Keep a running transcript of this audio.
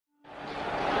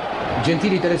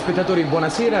Gentili telespettatori,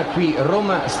 buonasera. Qui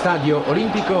Roma, Stadio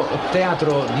Olimpico,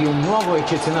 teatro di un nuovo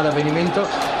eccezionale avvenimento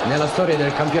nella storia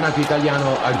del campionato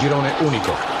italiano al girone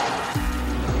unico.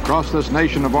 Across this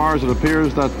nation of ours, it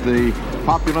appears that the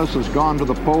populace has gone to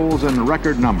the polls in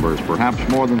record numbers. Perhaps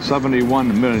more than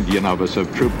 71 million of us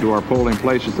have trooped to our polling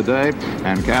places today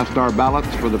and cast our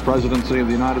ballots for the presidency of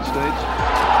the United States.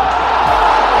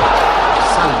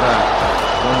 Salva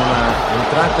con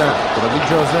un'entrata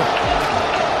coraggiosa.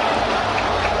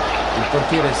 Il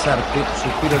portiere Sarpi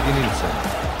sul filo di Nielsen.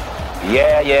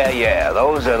 Yeah.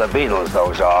 Those are the Beatles,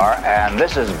 those are. And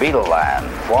this is Beatleland,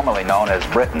 formerly known as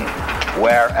Britain,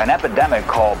 where an epidemic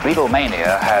called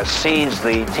Beatlemania has seized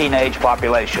the teenage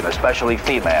population, especially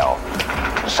female.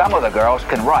 Some of the girls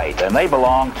can write, and they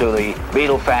belong to the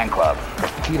Beatle fan club.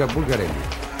 Tira Bulgarelli,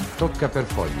 tocca per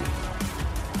Fogli.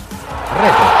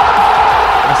 Rete,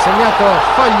 ha segnato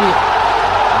Fogli,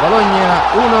 Bologna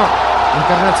 1,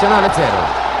 Internazionale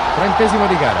 0. 30°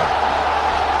 di gara.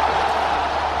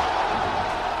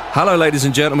 Hello, ladies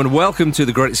and gentlemen. Welcome to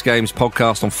the Greatest Games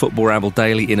podcast on Football Ramble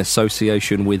Daily in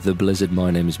association with The Blizzard.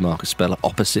 My name is Marcus Speller.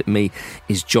 Opposite me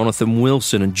is Jonathan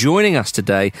Wilson. And joining us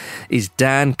today is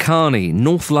Dan Carney,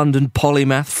 North London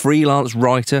polymath, freelance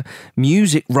writer,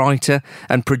 music writer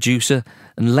and producer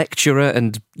and lecturer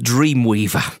and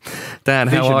dreamweaver. Dan,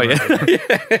 how are you?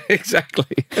 Yeah,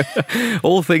 exactly.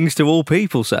 All things to all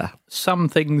people, sir. Some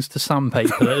things to some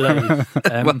people, at least.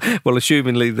 Well,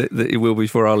 assumingly that it will be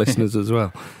for our listeners as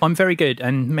well. I'm very good,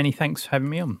 and many thanks for having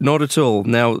me on. Not at all.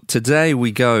 Now, today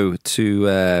we go to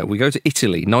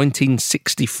Italy,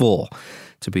 1964.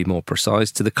 To be more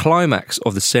precise, to the climax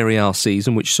of the Serie A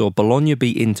season, which saw Bologna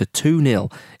beat Inter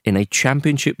 2-0 in a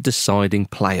championship-deciding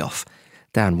playoff.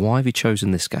 Dan, why have you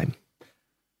chosen this game?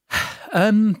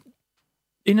 In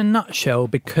a nutshell,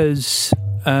 because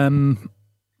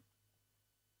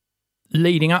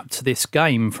leading up to this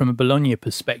game, from a Bologna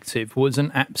perspective, was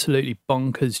an absolutely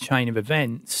bonkers chain of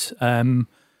events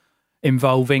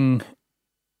involving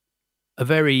a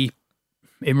very,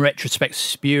 in retrospect,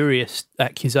 spurious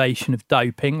accusation of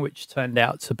doping, which turned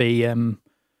out to be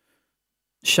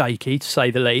shaky, to say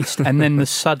the least, and then the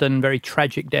sudden, very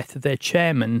tragic death of their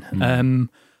chairman.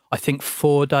 I think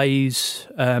 4 days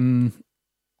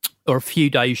or a few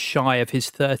days shy of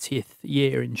his 30th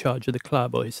year in charge of the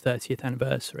club, or his 30th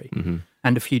anniversary,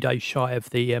 and a few days shy of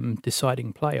the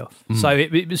deciding playoff. So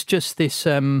it was just this,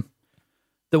 the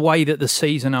way that the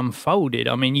season unfolded.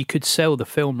 I mean, you could sell the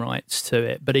film rights to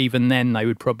it, but even then they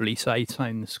would probably say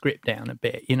tone the script down a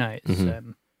bit. You know,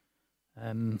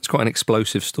 it's quite an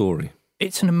explosive story.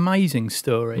 It's an amazing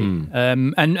story,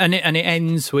 and it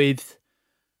ends with,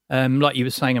 like you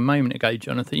were saying a moment ago,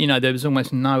 Jonathan. You know, there was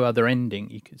almost no other ending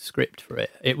you could script for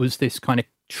it. It was this kind of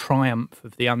triumph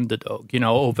of the underdog, you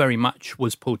know, or very much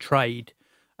was portrayed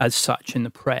as such in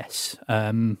the press,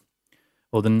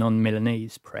 or the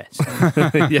non-Milanese press.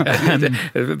 Yeah,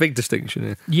 a big distinction.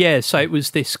 Yeah. Yeah, so it was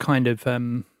this kind of,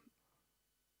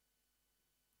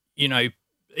 you know.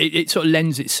 It sort of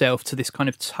lends itself to this kind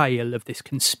of tale of this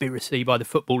conspiracy by the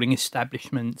footballing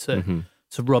establishment to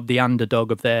rob the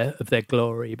underdog of their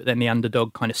glory, but then the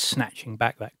underdog kind of snatching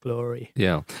back that glory,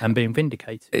 and being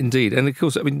vindicated. Indeed, and of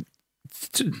course, I mean,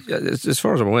 as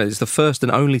far as I'm aware, it's the first and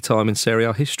only time in Serie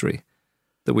A history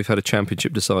that we've had a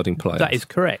championship deciding playoff. That is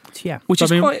correct, yeah. Which is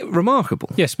quite remarkable.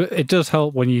 Yes, but it does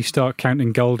help when you start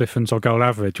counting goal difference or goal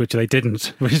average, which they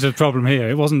didn't, which is the problem here.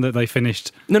 It wasn't that they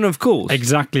finished of course.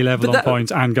 exactly level on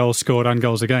points and goals scored and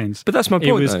goals against. But that's my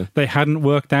point, though. They hadn't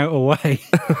worked out a way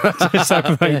to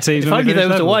separate teams. If only there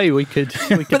was a way we could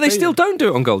but they still don't do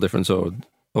it on goal difference or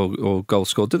goal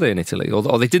scored, do they, in Italy?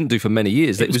 Or they didn't do for many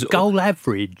years. It was goal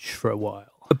average for a while.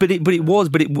 But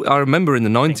I remember in the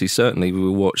 90s, certainly, we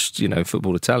watched,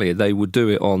 Football Italia, they would do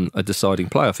it on a deciding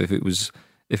playoff if it was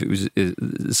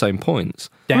the same points.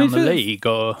 Down the league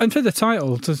and for the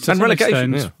title to and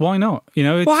relegation, extent, why not?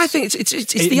 I think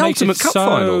it's the ultimate cup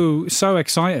final. So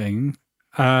exciting.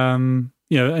 What's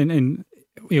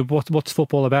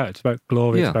football about? It's about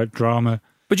glory, it's about drama.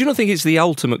 But do you not think it's the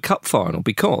ultimate cup final?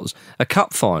 Because a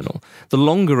cup final, the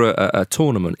longer a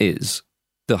tournament is,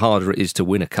 the harder it is to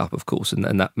win a cup, of course, and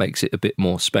that makes it a bit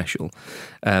more special,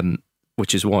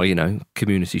 which is why,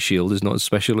 Community Shield is not as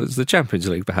special as the Champions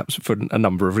League, perhaps for a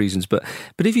number of reasons. But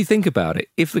if you think about it,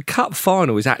 if the cup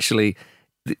final is actually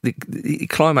the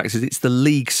climax, it's the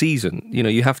league season,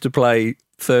 you have to play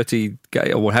 30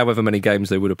 or however many games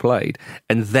they would have played,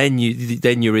 and then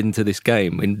you're into this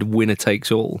game, and winner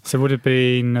takes all. So would it have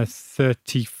been a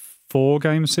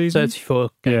 34-game season?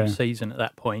 34-game season at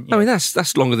that point. Yeah. I mean,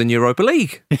 that's longer than Europa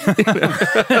League.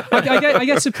 I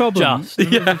guess the problem.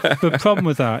 The problem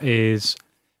with that is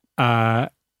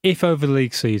if over the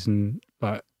league season,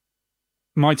 like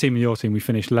my team and your team, we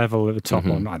finished level at the top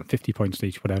on I don't know, 50 points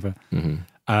each, whatever.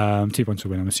 2 points to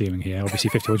win, I'm assuming here. Obviously,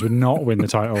 50 points would not win the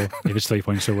title if it's 3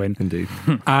 points to win. Indeed.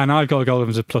 And I've got a goal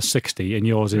difference of plus 60, and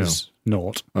yours is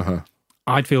naught.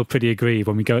 I'd feel pretty aggrieved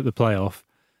when we go at the playoff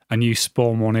and you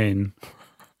spawn one in.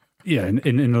 Yeah,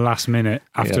 in the last minute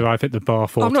after I've hit the bar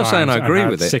 4 times. I'm not saying I agree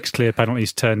with it. 6 clear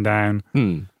penalties turned down.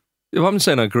 If I'm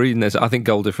saying I agree in this, I think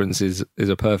goal difference is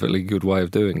a perfectly good way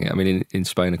of doing it. I mean, in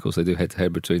Spain, of course, they do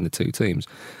head-to-head between the two teams.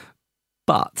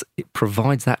 But it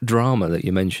provides that drama that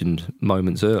you mentioned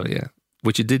moments earlier,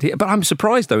 which it did here. But I'm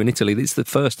surprised, though, in Italy, that it's the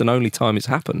first and only time it's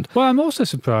happened. Well, I'm also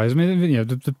surprised. I mean,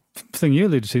 the thing you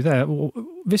alluded to there,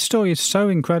 this story is so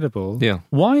incredible. Yeah.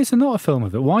 Why is there not a film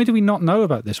of it? Why do we not know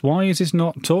about this? Why is this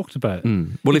not talked about?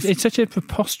 Well, it's such a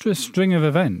preposterous string of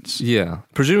events. Yeah.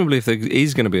 Presumably, if there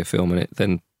is going to be a film in it,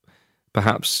 then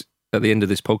perhaps at the end of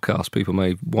this podcast, people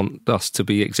may want us to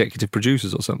be executive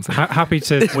producers or something. Happy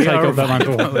to take up that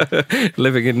board.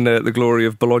 Living in the glory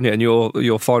of Bologna and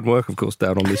your fine work, of course,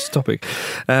 down on this topic.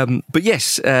 But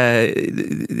yes,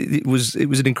 it was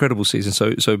an incredible season.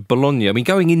 So Bologna, I mean,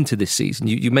 going into this season,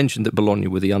 you mentioned that Bologna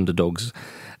were the underdogs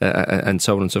and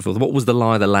so on and so forth. What was the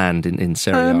lie of the land in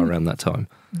Serie A around that time?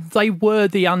 They were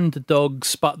the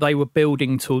underdogs, but they were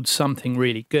building towards something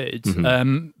really good.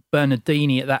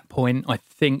 Bernardini at that point, I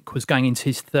think, was going into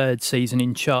his 3rd season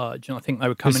in charge, and I think they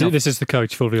were coming off... This is the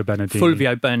coach, Fulvio Bernardini.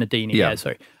 Fulvio Bernardini, yeah,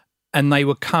 sorry. And they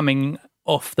were coming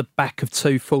off the back of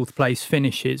 2 4th-place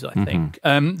finishes, I think.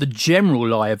 The general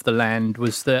lie of the land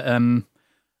was that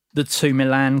the 2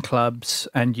 Milan clubs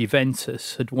and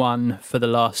Juventus had won for the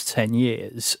last 10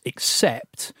 years,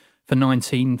 except for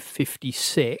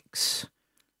 1956...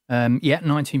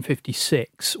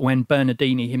 1956, when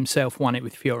Bernardini himself won it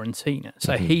with Fiorentina.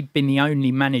 So he'd been the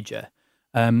only manager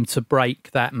to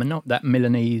break that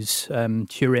Milanese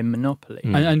Turin monopoly.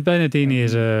 And Bernardini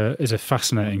is a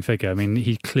fascinating figure. I mean,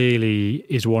 he clearly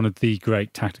is one of the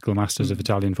great tactical masters of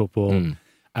Italian football.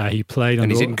 He played under...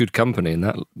 And he's in good company in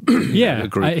that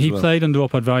group he played under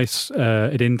Opad Weiss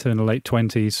at Inter in the late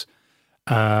 20s.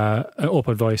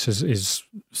 Opad Weiss is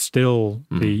still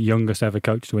the youngest ever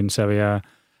coach to win Serie A.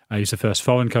 He's the first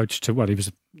foreign coach to... Well,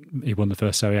 he won the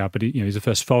first Serie A, but he's the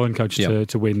first foreign coach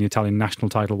to win the Italian national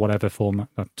title, whatever form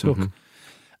that took.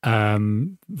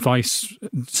 Weiss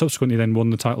subsequently then won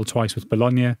the title twice with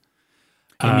Bologna. In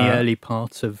the early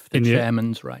part of the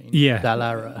chairman's reign.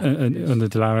 Dallara. Under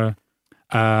Dallara.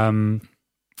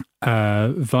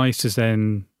 Weiss is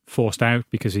then forced out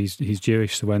because he's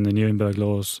Jewish, so when the Nuremberg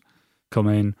laws come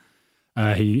in,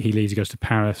 he leaves, he goes to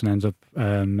Paris and ends up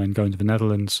and going to the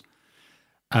Netherlands.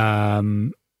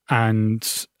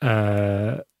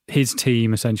 His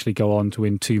team essentially go on to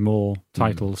win 2 more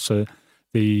titles. So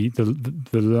the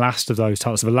last of those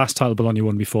titles, so the last title Bologna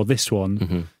won before this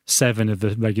one, 7 of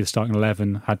the regular starting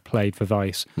 11 had played for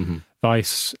Weiss.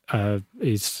 Weiss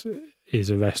is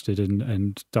arrested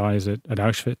and dies at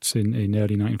Auschwitz in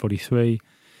early 1943.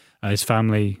 His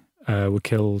family were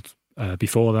killed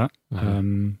before that.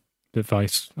 But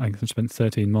Weiss, I think, spent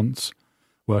 13 months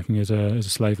working as a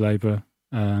slave labourer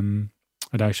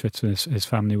at Auschwitz, and his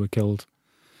family were killed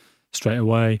straight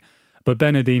away. But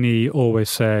Bernardini always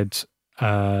said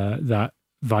that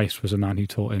Weiss was a man who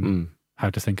taught him how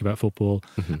to think about football.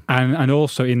 And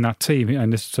also in that team,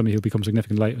 and this is something who'll become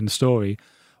significant later in the story,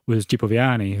 was Gippo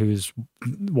Viani, who's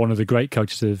one of the great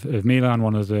coaches of Milan,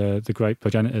 one of the great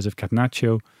progenitors of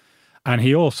Catenaccio. And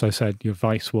he also said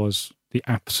Weiss was the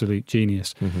absolute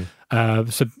genius.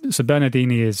 So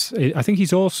Bernardini is, I think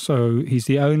he's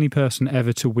the only person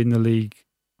ever to win the league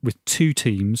with 2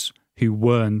 teams who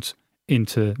weren't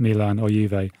Inter, Milan or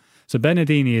Juve. So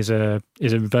Bernardini is a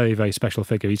very, very special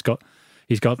figure. He's got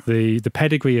the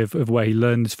pedigree of where he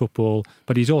learned his football,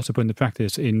 but he's also put into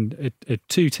practice in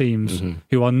 2 teams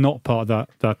who are not part of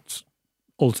that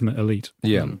ultimate elite.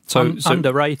 Yeah, so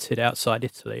underrated outside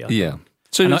Italy. I think.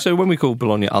 So when we call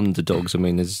Bologna underdogs, I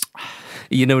mean,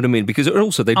 you know what I mean? Because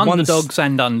also they've won... There's underdogs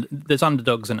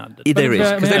and underdogs. There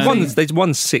is, because they've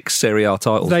won 6 Serie A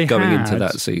titles going into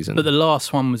that season. But the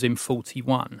last one was in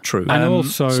 41. True. And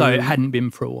also... So it hadn't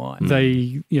been for a while.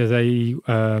 They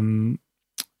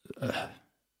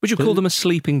would you call them a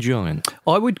sleeping giant?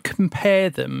 I would compare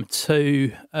them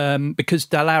to... because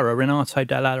Renato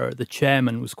Dallara, the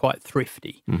chairman, was quite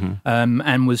thrifty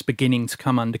and was beginning to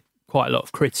come under quite a lot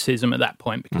of criticism at that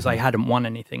point because they hadn't won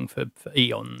anything for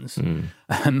eons,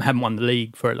 hadn't won the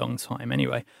league for a long time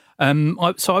anyway. When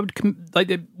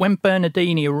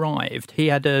Bernardini arrived, he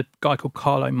had a guy called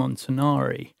Carlo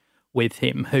Montanari with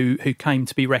him who came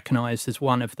to be recognised as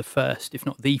one of the first, if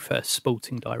not the first,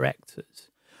 sporting directors.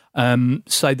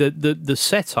 So the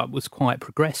setup was quite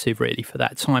progressive, really, for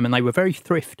that time, and they were very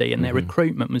thrifty, and their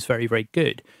recruitment was very, very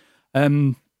good.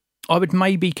 I would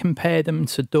maybe compare them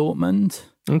to Dortmund.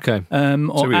 Okay. Or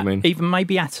what you mean. Even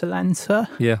maybe Atalanta.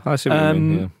 Yeah, I see what you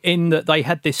mean. Yeah. In that they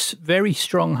had this very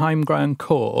strong homegrown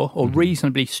core, or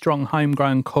reasonably strong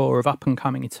homegrown core of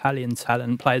up-and-coming Italian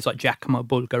talent, players like Giacomo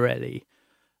Bulgarelli,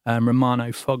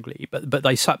 Romano Fogli, but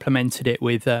they supplemented it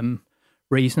with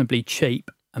reasonably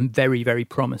cheap and very, very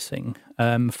promising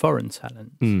foreign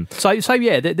talent. So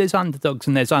yeah, there's underdogs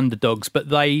and there's underdogs,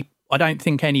 but I don't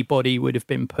think anybody would have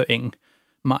been putting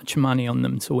much money on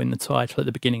them to win the title at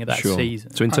the beginning of that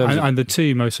season. So in terms and the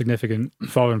two most significant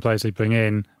foreign players they bring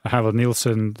in are Harald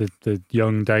Nielsen, the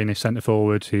young Danish centre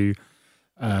forward who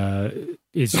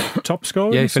is top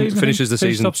scorer. Yeah, he finishes the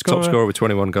season top scorer with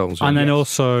 21 goals. And then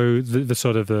also the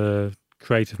sort of the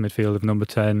creative midfield of number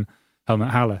 10, Helmut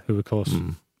Haller, who of course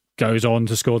goes on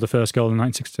to score the first goal in the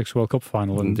 1966 World Cup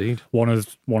final. And indeed. One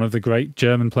of the great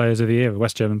German players of the era,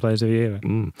 West German players of the era.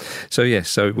 So yes,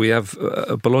 so we have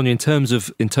Bologna in terms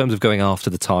of going after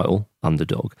the title,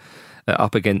 underdog,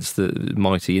 up against the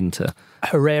mighty Inter.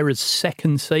 Herrera's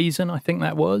second season, I think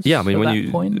that was. Yeah, I mean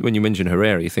when you mention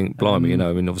Herrera, you think blimey, I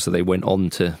mean obviously they went on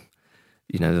to,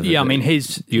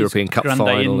 his European Cup Grande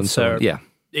final and so Inter, on. Yeah.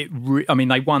 They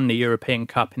won the European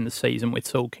Cup in the season we're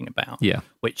talking about,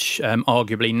 which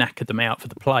arguably knackered them out for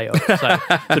the playoffs.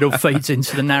 So it all feeds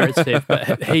into the narrative.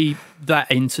 But that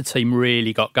Inter team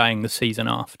really got going the season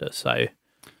after. So,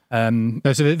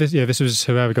 this was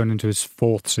Herrera going into his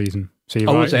fourth season. So he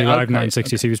arrived in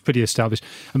 1960, so he was pretty established.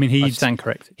 I mean, I stand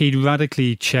corrected. He'd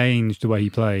radically changed the way he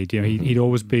played. He'd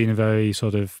always been a very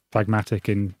sort of pragmatic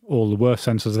in all the worst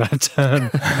senses of that term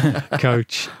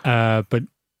coach, but.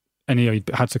 And he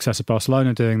had success at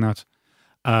Barcelona doing that.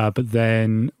 But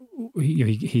then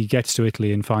he gets to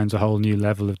Italy and finds a whole new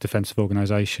level of defensive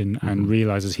organisation and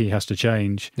realises he has to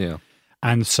change. Yeah.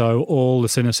 And so all the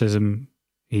cynicism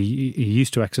he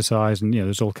used to exercise, and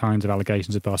there's all kinds of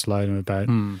allegations at Barcelona about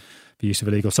the use of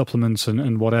illegal supplements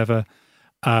and whatever.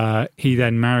 He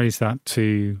then marries that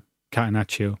to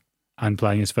Catenaccio and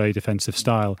playing his very defensive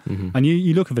style. And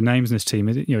you look at the names in this team,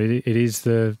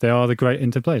 they are the great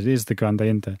Inter players. It is the Grande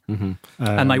Inter.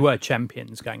 And they were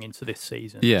champions going into this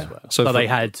season as well. So they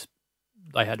had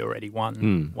already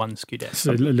won one Scudetto.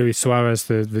 So Luis Suarez,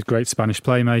 the great Spanish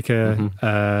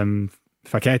playmaker,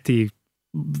 Facchetti,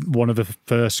 one of the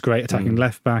first great attacking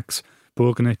left backs,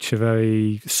 Burgnic, a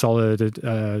very solid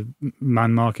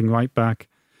man-marking right back,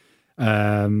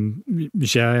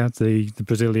 Gea, the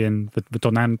Brazilian,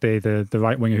 Donante, the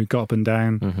right winger who got up and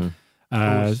down.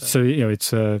 So it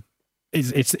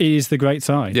is the great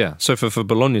side. Yeah. So for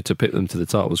Bologna to pick them to the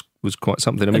title was quite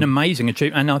something. I mean, an amazing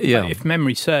achievement. And if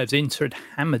memory serves, Inter had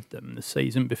hammered them the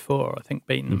season before. I think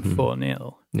beaten them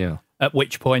 4-0. Yeah. At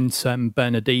which point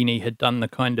Bernardini had done the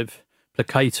kind of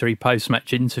placatory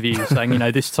post-match interview saying,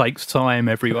 this takes time,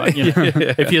 everyone.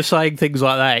 If you're saying things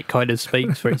like that, it kind of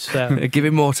speaks for itself. Give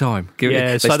him more time.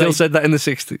 They still said that in the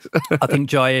 60s. I think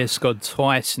Jair scored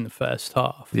twice in the first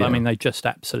half. Yeah. I mean, they just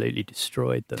absolutely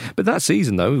destroyed them. But that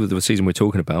season, though, the season we're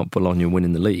talking about, Bologna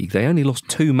winning the league, they only lost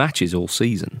 2 matches all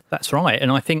season. That's right. And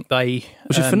I think they...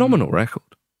 Which is a phenomenal record.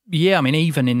 Yeah, I mean,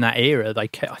 even in that era, they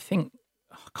kept,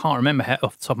 I can't remember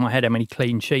off the top of my head how many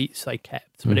clean sheets they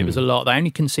kept, but it was a lot. They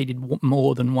only conceded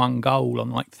more than one goal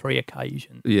on 3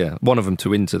 occasions. Yeah, one of them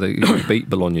to Inter. They beat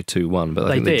Bologna 2-1, but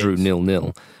I think they drew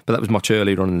 0-0. But that was much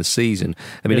earlier on in the season.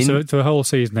 I mean, so for the whole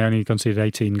season, they only conceded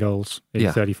 18 goals in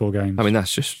 34 games. I mean,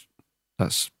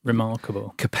 that's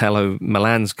remarkable.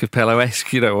 Milan's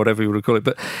Capello-esque, whatever you would call it.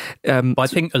 But I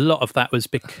think a lot of that was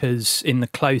because in the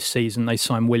close season they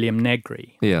signed William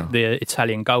Negri, the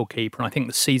Italian goalkeeper, and I think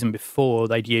the season before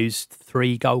they'd used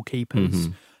 3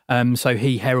 goalkeepers. So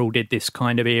he heralded this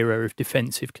kind of era of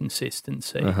defensive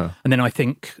consistency. And then I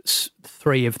think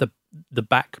 3 of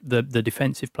the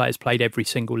defensive players played every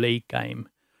single league game.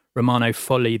 Romano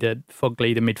Fogli, the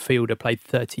midfielder, played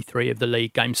 33 of the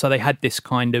league games. So they had this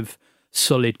kind of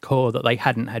solid core that they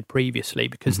hadn't had previously,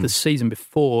 because the season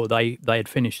before they had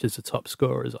finished as the top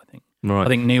scorers, I think. Right. I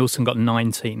think Nielsen got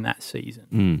 19 that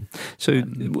season. So,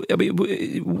 I mean,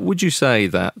 would you say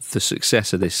that the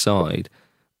success of this side,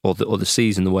 or the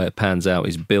season, the way it pans out,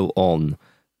 is built on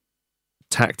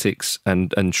tactics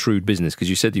and shrewd business? Because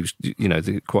you said he was,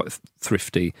 they're quite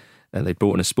thrifty. And they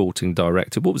brought in a sporting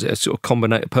director. What was it? A sort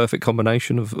of perfect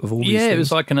combination of all these things? Yeah, it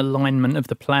was like an alignment of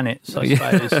the planets, I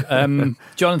suppose.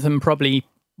 Jonathan probably,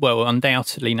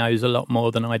 undoubtedly knows a lot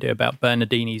more than I do about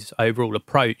Bernardini's overall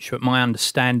approach. But my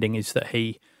understanding is that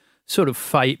he sort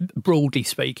of, broadly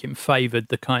speaking, favoured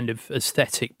the kind of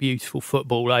aesthetic, beautiful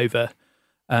football over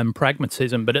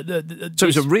pragmatism. But so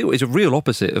it's a real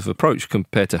opposite of approach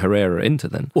compared to Herrera Inter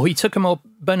then. Well,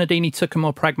 Bernardini took a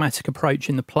more pragmatic approach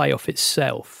in the playoff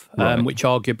itself, which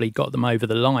arguably got them over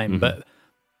the line. Mm-hmm.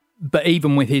 But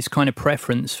even with his kind of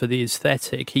preference for the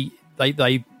aesthetic,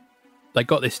 they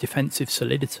got this defensive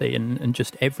solidity and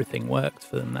just everything worked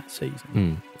for them that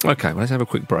season. Okay, well, let's have a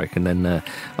quick break and then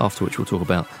after which we'll talk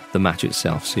about the match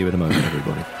itself. See you in a moment,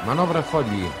 everybody. Manovra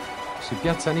Fogli, si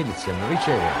piazza Nielsen,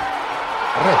 riceve,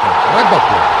 rete,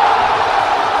 raddoppio.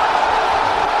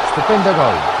 Stupendo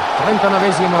gol,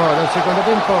 39esimo del secondo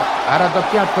tempo, ha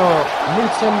raddoppiato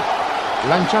Nielsen,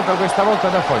 lanciato questa volta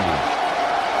da Fogli.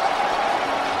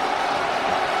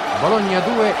 Bologna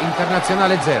 2,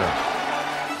 Internazionale 0.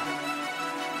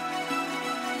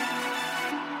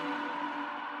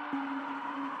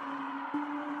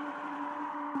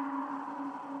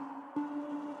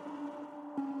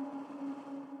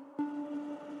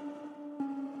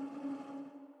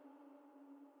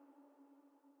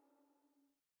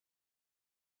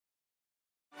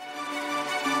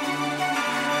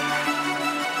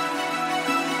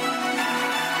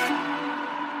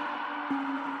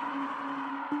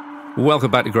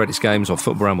 Welcome back to Greatest Games on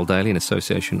Football Ramble Daily in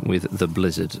association with The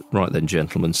Blizzard. Right then,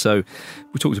 gentlemen. So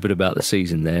we talked a bit about the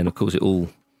season there, and of course it all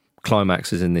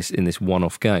climaxes in this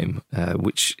one-off game,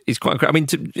 which is quite incredible. I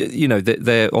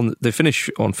mean, they finish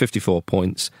on 54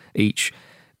 points each.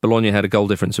 Bologna had a goal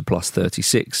difference of plus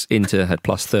 36. Inter had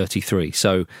plus 33.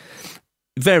 So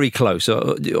very close.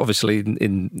 Obviously,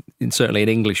 in certainly in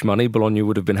English money, Bologna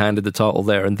would have been handed the title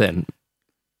there and then.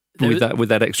 With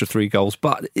that extra 3 goals,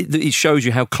 but it shows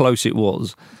you how close it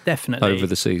was. Definitely over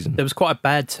the season. There was quite a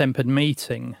bad-tempered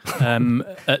meeting at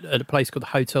a place called the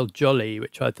Hotel Jolly,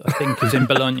 which I think is in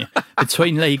Bologna,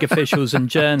 between league officials and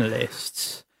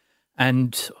journalists.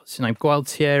 And what's his name?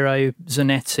 Gualtiero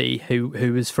Zanetti,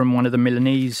 who was from one of the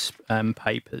Milanese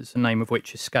papers, the name of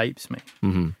which escapes me.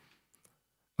 Mm-hmm.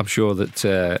 I'm sure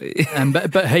that,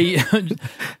 but he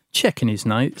checking his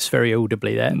notes very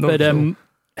audibly there,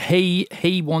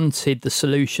 He wanted the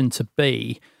solution to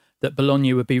be that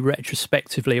Bologna would be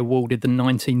retrospectively awarded the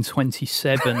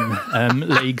 1927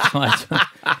 league title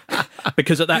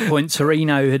because at that point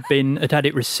Torino had had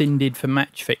it rescinded for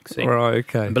match fixing. Right,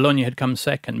 okay. And Bologna had come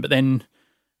second, but then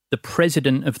the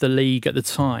president of the league at the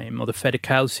time, or the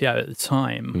Federcalcio at the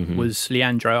time, was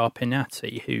Leandro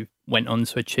Arpinati, who went on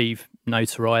to achieve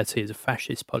notoriety as a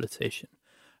fascist politician.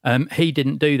 He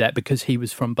didn't do that because he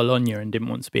was from Bologna and didn't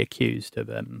want to be accused of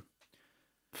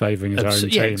favouring his own team.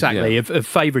 Yeah, exactly, of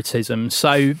favouritism.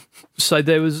 So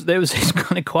there was this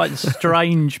kind of quite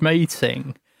strange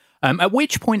meeting. At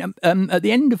which point, at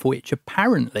the end of which,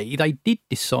 apparently they did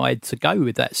decide to go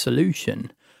with that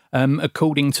solution.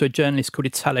 According to a journalist called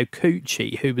Italo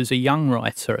Cucci, who was a young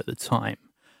writer at the time,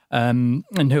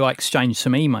 and who I exchanged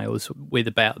some emails with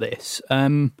about this.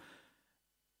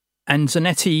 And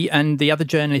Zanetti and the other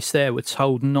journalists there were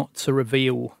told not to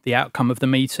reveal the outcome of the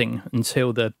meeting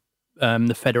until the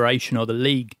federation or the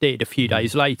league did a few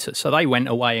days later. So they went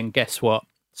away and guess what?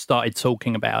 Started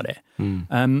talking about it.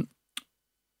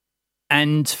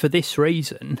 And for this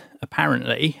reason,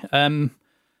 apparently,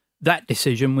 that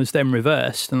decision was then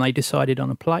reversed and they decided on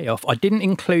a playoff. I didn't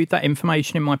include that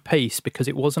information in my piece because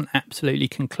it wasn't absolutely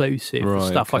conclusive, the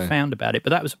stuff I found about it, but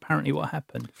that was apparently what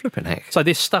happened. Flipping heck. So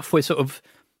this stuff we're sort of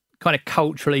kind of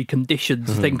culturally conditioned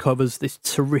to think of as this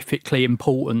terrifically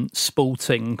important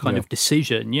sporting kind of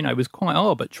decision, was quite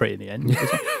arbitrary in the end.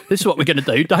 This is what we're going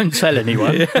to do. Don't tell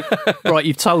anyone. Right,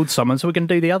 you've told someone, so we're going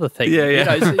to do the other thing.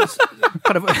 It's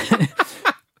kind of...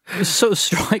 It sort of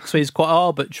strikes me as quite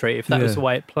arbitrary if that was the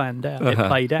way it planned out. It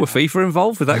played out. Were FIFA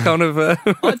involved with that kind of? I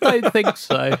don't think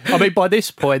so. I mean, by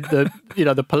this point,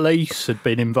 the police had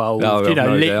been involved.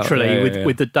 Literally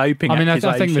with the doping. I mean, I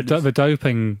think the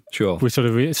doping was sort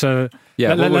of let's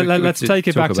take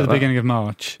it back to the beginning of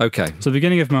March. Okay, so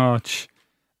beginning of March,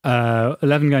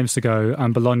 11 games to go,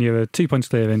 and Bologna are 2 points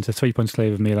clear of Inter, 3 points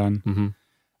clear of Milan,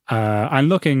 and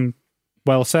looking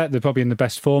well set. They're probably in the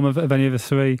best form of any of the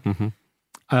three.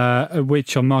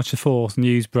 Which on March the 4th,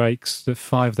 news breaks that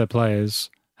 5 of their players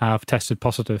have tested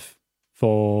positive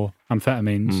for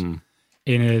amphetamines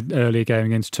in an earlier game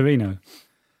against Torino.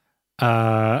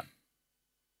 At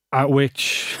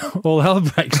which all hell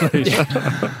breaks loose.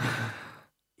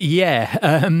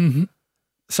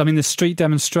 So, I mean, the street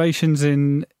demonstrations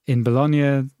in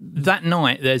Bologna. That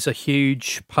night, there's a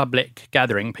huge public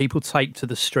gathering. People take to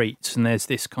the streets, and there's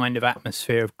this kind of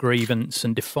atmosphere of grievance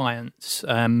and defiance.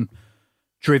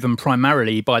 Driven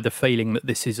primarily by the feeling that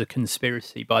this is a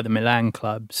conspiracy by the Milan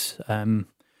clubs,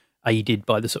 aided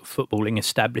by the sort of footballing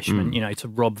establishment, to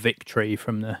rob victory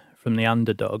from the from the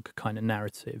underdog kind of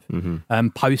narrative.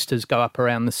 Posters go up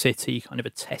around the city, kind of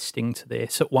attesting to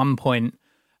this. At one point,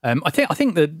 I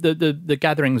think the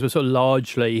gatherings were sort of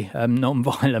largely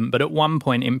non-violent, but at one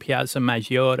point in Piazza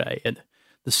Maggiore, at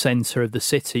the centre of the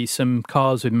city, some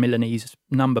cars with Milanese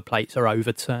number plates are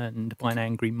overturned by an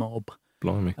angry mob.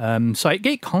 Blimey. So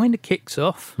it kind of kicks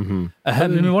off. One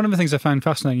of the things I found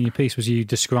fascinating in your piece was you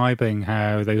describing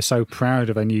how they were so proud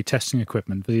of their new testing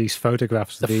equipment, these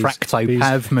photographs. The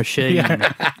Fracto-Pav machine.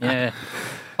 Yeah.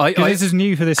 This is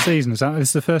new for this season. Is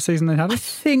this the first season they had it? I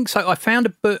think so. I found a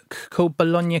book called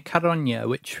Bologna Carogna,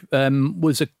 which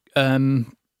was a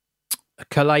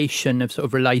collation of sort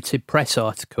of related press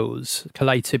articles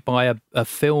collated by a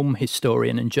film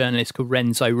historian and journalist called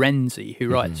Renzo Renzi, who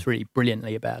writes really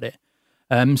brilliantly about it.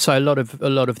 So a lot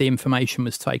of the information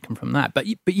was taken from that. But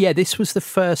yeah, this was the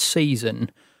first season,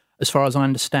 as far as I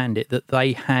understand it, that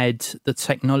they had the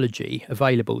technology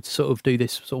available to sort of do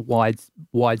this sort of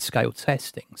wide scale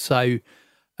testing. So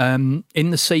in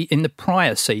the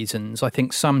prior seasons, I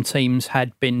think some teams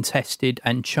had been tested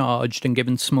and charged and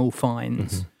given small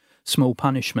fines, small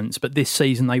punishments. But this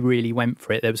season they really went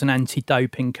for it. There was an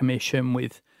anti-doping commission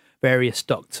with various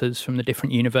doctors from the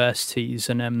different universities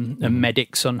and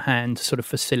medics on hand to sort of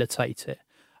facilitate it.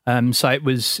 So it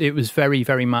was very,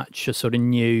 very much a sort of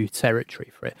new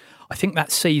territory for it. I think that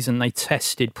season they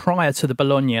tested, prior to the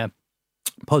Bologna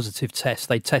positive test,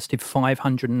 they tested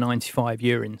 595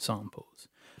 urine samples,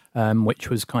 which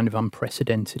was kind of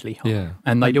unprecedentedly high. Yeah.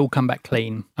 And they'd all come back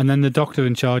clean. And then the doctor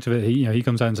in charge of it, he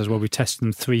comes out and says, well, we tested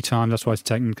them 3 times, that's why it's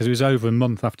taken, because it was over a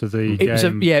month after the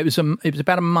game. It was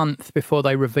about a month before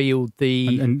they revealed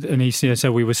the... And he said,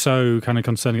 we were so kind of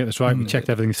concerned to get this right, we checked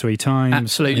everything 3 times.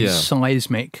 Absolutely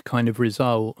seismic kind of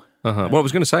result. Well, I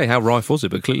was going to say, how rife was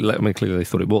it? But clearly they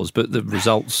thought it was. But the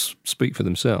results speak for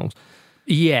themselves.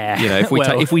 Yeah,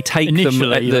 if we take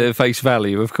them at the face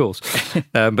value, of course,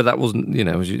 but that wasn't,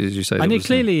 as you say, and it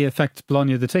clearly affects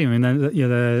Bologna, the team. I mean,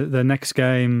 the next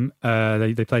game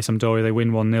they play Sampdoria, they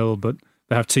win 1-0, but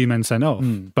they have 2 men sent off,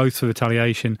 both for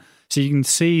retaliation. So you can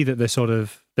see that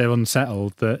they're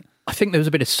unsettled. That I think there was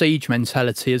a bit of siege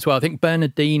mentality as well. I think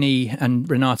Bernardini and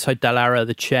Renato Dallara,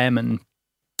 the chairman,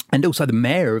 and also the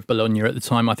mayor of Bologna at the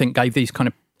time, I think gave these kind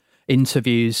of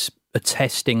interviews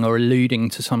attesting or alluding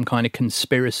to some kind of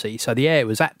conspiracy. So the air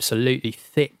was absolutely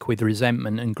thick with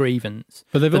resentment and grievance.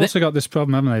 But they've also got this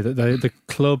problem, haven't they, that the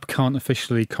club can't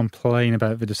officially complain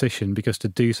about the decision because to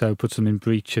do so puts them in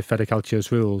breach of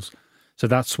Federcalcio's rules. So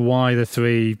that's why the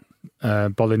 3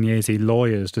 Bolognese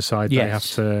lawyers decide they have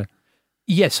to...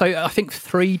 Yeah, so I think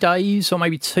 3 days or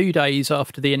maybe 2 days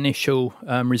after the initial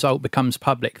result becomes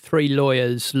public, 3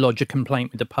 lawyers lodge a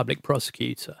complaint with the public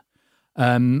prosecutor,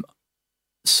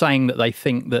 saying that they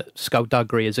think that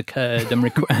skullduggery has occurred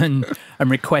and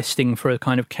requesting for a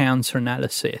kind of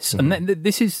counter-analysis. And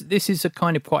this is a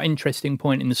kind of quite interesting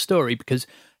point in the story, because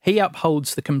he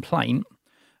upholds the complaint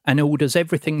and orders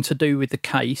everything to do with the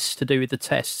case, to do with the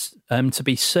tests, to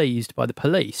be seized by the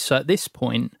police. So at this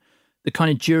point, the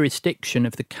kind of jurisdiction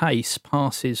of the case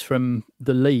passes from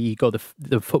the league or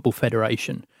the Football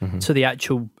Federation to the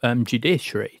actual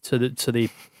judiciary, to the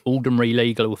ordinary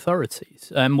legal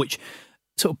authorities, which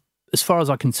sort of, as far as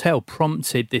I can tell,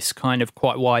 prompted this kind of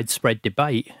quite widespread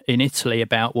debate in Italy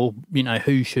about,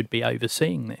 who should be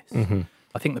overseeing this.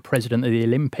 I think the president of the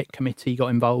Olympic Committee got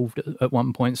involved at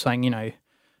one point, saying,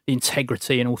 the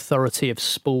integrity and authority of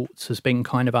sports has been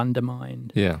kind of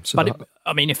undermined. Yeah. But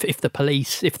if the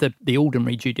police, if the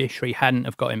ordinary judiciary hadn't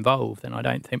have got involved, then I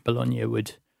don't think Bologna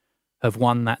would have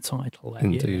won that title that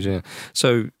year. Indeed, yeah.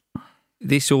 So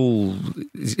this all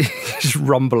is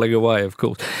rumbling away, of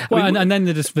course. Well, and then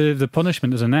the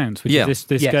punishment is announced, which is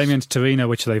this game against Torino,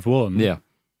 which they've won,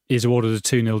 is awarded a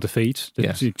 2-0 defeat.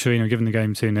 Torino given the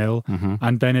game 2-0,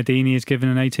 and Bernardini is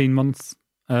given an 18-month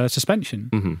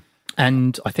suspension.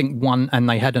 And I think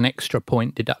they had an extra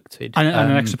point deducted. And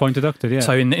an extra point deducted, yeah.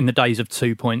 So in the days of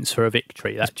 2 points for a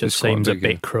victory, that just seems a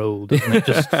bit cruel, doesn't it?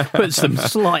 Just puts them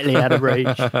slightly out of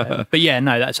reach. But yeah,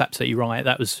 no, that's absolutely right.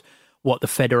 That was what the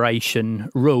Federation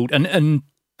ruled. And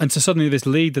so suddenly this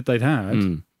lead that they'd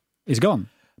had is gone.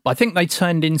 I think it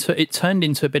turned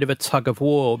into a bit of a tug of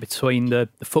war between the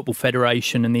Football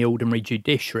Federation and the ordinary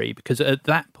judiciary, because at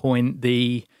that point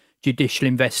the judicial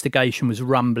investigation was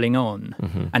rumbling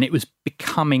on, and it was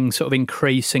becoming sort of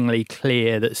increasingly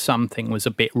clear that something was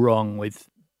a bit wrong with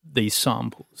these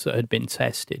samples that had been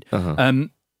tested. And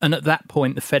at that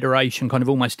point, the Federation kind of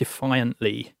almost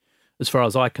defiantly, as far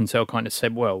as I can tell, kind of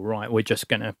said, well, right, we're just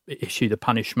going to issue the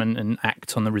punishment and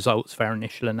act on the results of our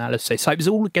initial analysis. So it was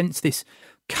all against this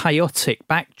chaotic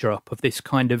backdrop of this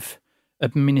kind of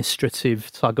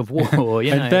administrative tug of war.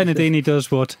 You know? And Bernardini does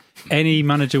what any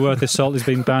manager worth his salt has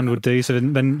been banned would do. So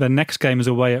then the next game is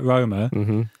away at Roma.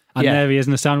 Mm-hmm. And there he is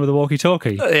in the stand with a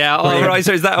walkie-talkie. Yeah, right.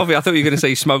 So is that obvious? I thought you were going to say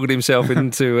he smuggled himself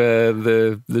into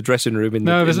the dressing room in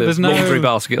the laundry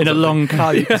basket. In a long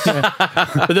coat.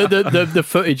 But the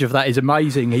footage of that is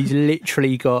amazing. He's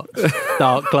literally got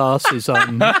dark glasses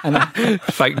on. And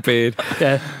fake beard.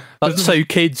 Yeah. Like 2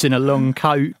 kids in a long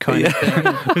coat kind of thing.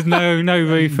 There's no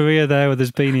Rufaria there with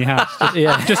his beanie hat.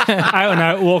 Just out and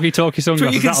out walkie-talkie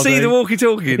sunglasses. You can see the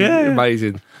walkie-talkie. Yeah.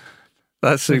 Amazing.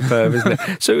 That's superb, isn't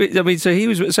it? So he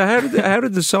was. So how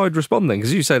did the side respond then?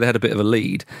 Because you say they had a bit of a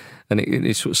lead, and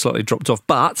it sort of slightly dropped off.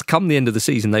 But come the end of the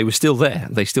season, they were still there.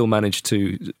 They still managed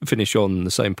to finish on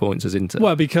the same points as Inter.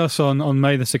 Well, because on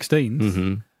May the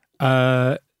 16th,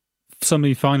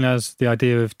 somebody finally has the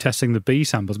idea of testing the B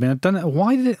samples. I mean, I don't know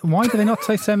why did they not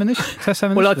test them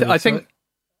initially? Well, I think.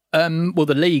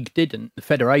 The league didn't, the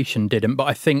federation didn't, but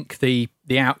I think the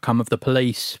outcome of the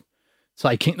police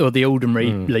taking, or the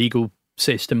ordinary legal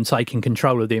system taking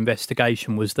control of the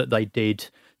investigation, was that they did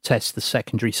test the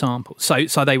secondary samples.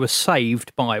 So they were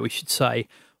saved by, we should say,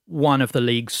 one of the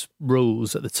league's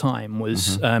rules at the time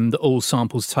was that all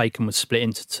samples taken was split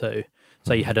into 2.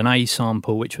 So you had an A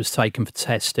sample, which was taken for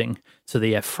testing to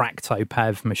the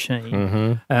Fractopav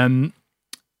machine,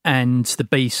 and the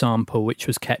B sample, which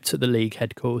was kept at the league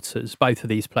headquarters. Both of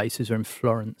these places are in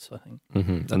Florence, I think.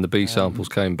 And the B samples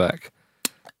came back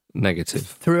negative.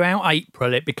 Throughout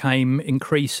April, it became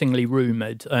increasingly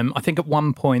rumoured. I think at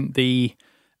one point the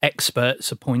experts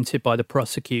appointed by the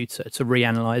prosecutor to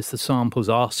reanalyse the samples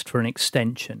asked for an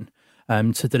extension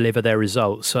to deliver their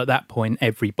results. So at that point,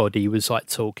 everybody was like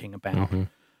talking about,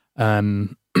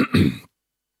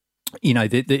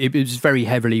 it was very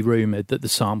heavily rumoured that the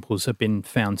samples had been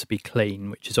found to be clean,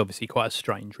 which is obviously quite a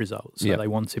strange result. So they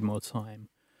wanted more time.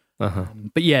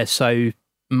 But yeah, so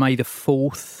May the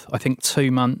 4th, I think 2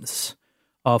 months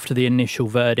after the initial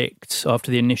verdict,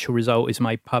 after the initial result is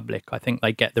made public, I think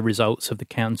they get the results of the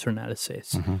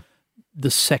counter-analysis. The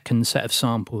second set of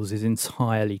samples is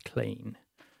entirely clean.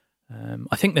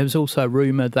 I think there was also a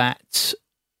rumour that,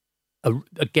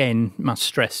 again, must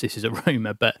stress this is a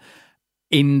rumour, but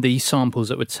in the samples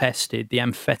that were tested, the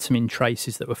amphetamine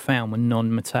traces that were found were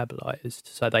non-metabolised.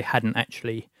 So they hadn't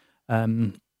actually...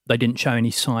 they didn't show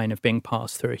any sign of being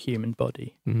passed through a human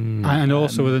body. And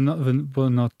also, were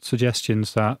not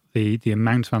suggestions that the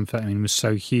amount of amphetamine was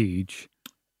so huge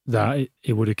that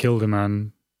it would have killed a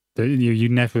man, that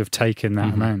you'd never have taken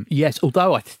that amount? Yes,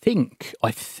 although I think,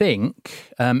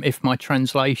 if my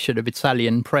translation of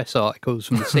Italian press articles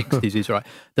from the 60s is right,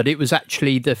 that it was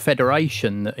actually the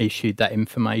Federation that issued that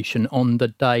information on the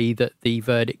day that the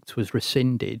verdict was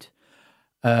rescinded.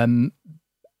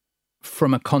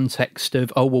 From a context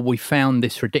of, we found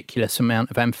this ridiculous amount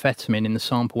of amphetamine in the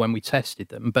sample when we tested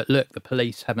them, but look, the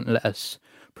police haven't let us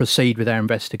proceed with our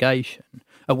investigation.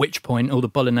 At which point, all the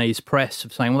Bolognese press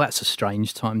have saying, well, that's a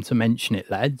strange time to mention it,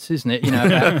 lads, isn't it?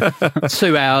 About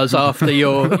 2 hours after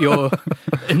your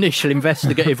initial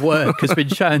investigative work has been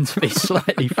shown to be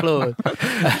slightly flawed.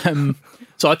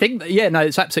 So I think,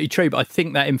 it's absolutely true, but I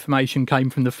think that information came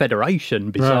from the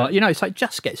Federation. Bizarre. Right. It's like,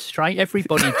 just get straight,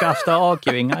 everybody just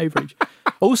arguing over it.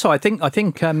 Also, I think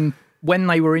when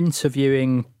they were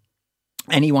interviewing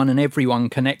anyone and everyone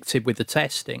connected with the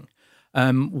testing,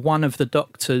 one of the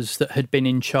doctors that had been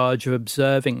in charge of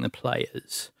observing the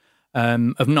players,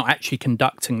 of not actually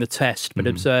conducting the test, but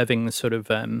observing the sort of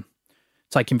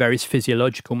taking various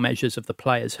physiological measures of the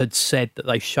players, had said that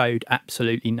they showed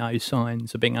absolutely no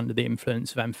signs of being under the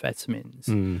influence of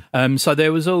amphetamines. So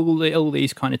there was all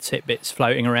these kind of tidbits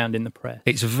floating around in the press.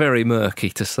 It's very murky,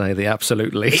 to say the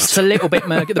absolute least. It's a little bit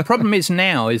murky. The problem is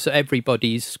now is that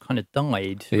everybody's kind of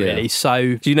died, really.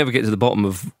 So you never get to the bottom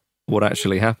of what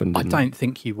actually happened. I don't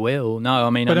think you will. No, I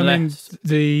mean, but unless...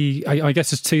 I guess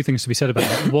there's 2 things to be said about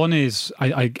that. One is,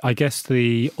 I guess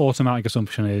the automatic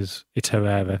assumption is it's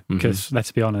Herrera, because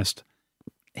let's be honest,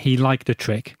 he liked a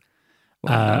trick.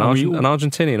 Well, an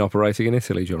Argentinian operating in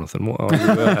Italy, Jonathan.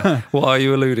 What are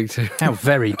you alluding to? How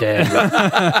very dare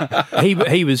you.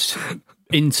 He was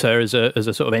Inter as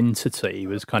a sort of entity. He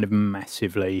was kind of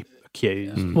massively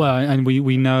accused. Well, and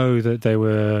we know that they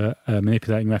were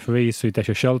manipulating referees through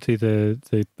Desha Schulte,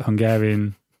 the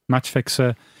Hungarian match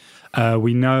fixer.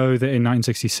 We know that in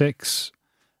 1966,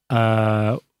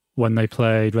 when they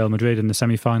played Real Madrid in the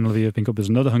semi-final of the European Cup, there's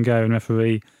another Hungarian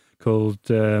referee called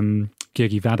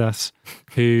György Vadas,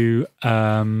 who...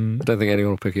 I don't think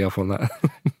anyone will pick you up on that.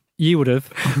 You would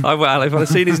have. I will, if I'd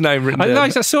seen his name written down. I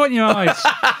saw it in your eyes.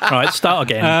 Right,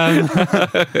 start again.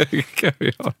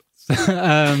 Carry on.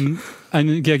 And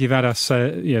Georgi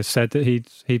Vadas said that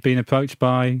he'd been approached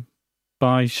by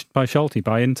Schulte,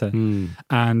 by Inter,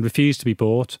 and refused to be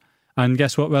bought. And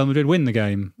guess what? Real Madrid win the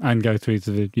game and go through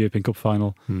to the European Cup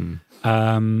final.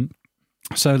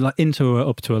 So like Inter were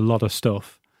up to a lot of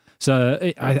stuff. So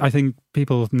I think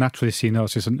people naturally see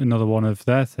it's just another one of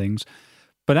their things.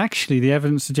 But actually, the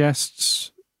evidence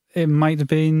suggests it might have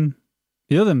been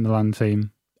the other Milan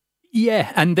team.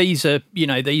 Yeah, and these are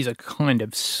kind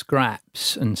of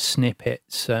scraps and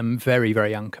snippets, very,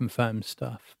 very unconfirmed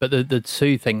stuff. But the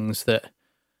two things that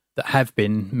have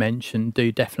been mentioned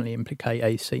do definitely implicate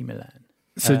AC Milan.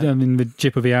 So, with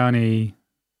Gippo Viani...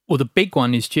 Well, the big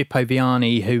one is Gippo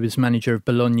Viani, who was manager of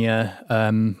Bologna,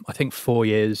 I think 4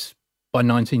 years, by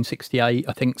 1968,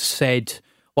 I think said,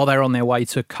 while they were on their way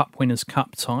to a Cup Winners'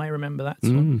 Cup tie, remember that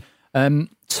song?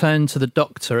 Turned to the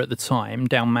doctor at the time,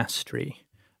 Dal Mastri,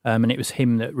 and it was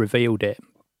him that revealed it,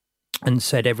 and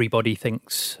said everybody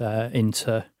thinks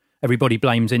everybody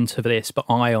blames Inter for this, but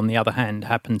I, on the other hand,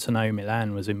 happen to know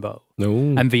Milan was involved.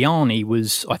 Ooh. And Viani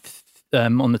was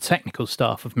on the technical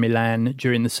staff of Milan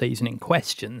during the season in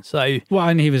question. So, well,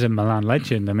 and he was a Milan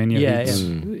legend. I mean,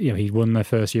 he won their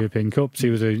first European Cups. He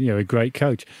was a great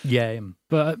coach. Yeah,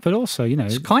 but also,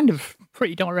 it's kind of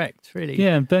pretty direct, really.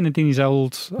 Yeah, Bernardini's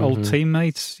old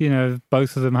teammates.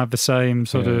 Both of them have the same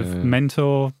sort of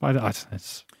mentor.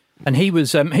 And he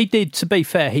was, he did, to be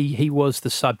fair, he was the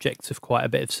subject of quite a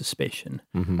bit of suspicion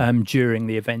during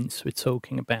the events we're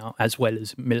talking about, as well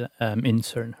as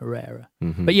Inter and Herrera.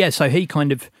 But yeah, so he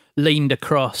kind of leaned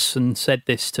across and said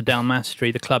this to Dal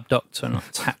Mastri, the club doctor, and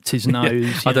tapped his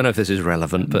nose. I don't know if this is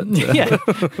relevant, but... yeah,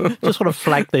 just want to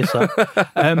flag this up.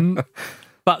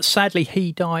 But sadly,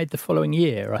 he died the following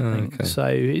year, I think. Okay. So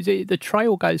the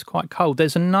trail goes quite cold.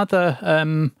 There's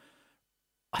another...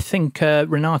 I think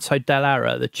Renato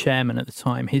Dall'Ara, the chairman at the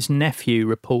time, his nephew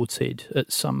reported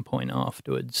at some point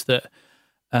afterwards that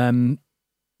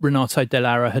Renato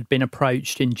Dall'Ara had been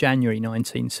approached in January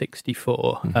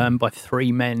 1964 by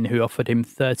three men who offered him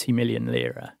 30 million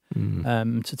lira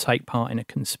to take part in a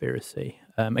conspiracy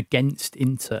against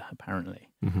Inter, apparently.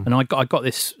 And I got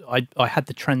this. I had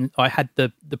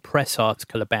the press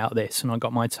article about this, and I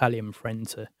got my Italian friend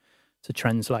to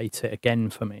translate it again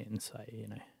for me and say,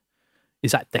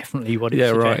 is that definitely what it's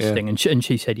suggesting? Right, yeah. And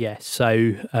she said yes.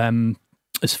 So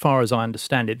as far as I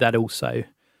understand it, that also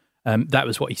that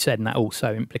was what he said, and that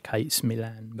also implicates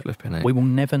Milan. But we will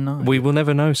never know. We will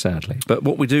never know, sadly. But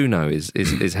what we do know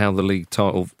is how the league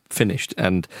title finished,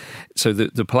 and so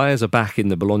the players are back in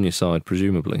the Bologna side,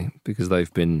 presumably, because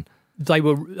they've been. They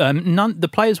were the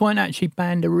players weren't actually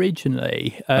banned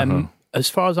originally. As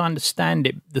far as I understand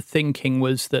it, the thinking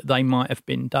was that they might have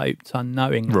been doped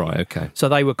unknowingly. Right, okay. So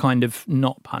they were kind of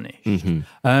not punished.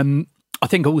 I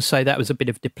think also that was a bit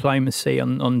of diplomacy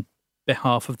on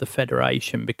behalf of the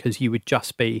federation, because you would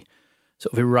just be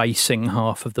sort of erasing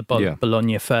half of the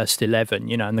Bologna first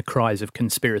 11, and the cries of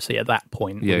conspiracy at that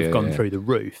point would have gone through the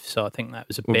roof. So I think that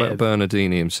was a bit about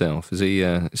Bernardini himself? Is he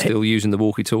still using the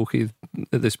walkie-talkie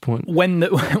at this point? When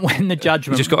the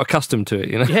judgment... He just got accustomed to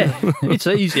it, Yeah, it's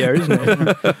easier, isn't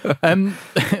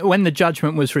it? When the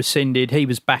judgment was rescinded, he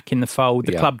was back in the fold.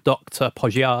 The club doctor,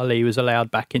 Poggiali, was allowed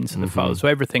back into the fold. So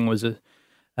everything was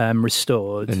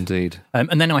restored. Indeed.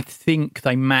 And then I think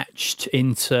they matched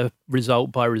into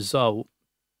result by result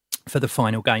for the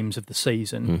final games of the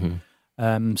season.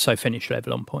 So finished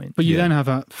level on point. But you then have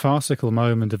that farcical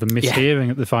moment of a mishearing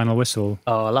at the final whistle.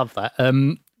 Oh, I love that.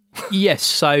 Yes,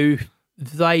 so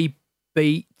they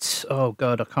beat... Oh,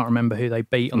 God, I can't remember who they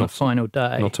beat on the final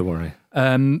day. Not to worry.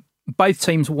 Both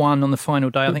teams won on the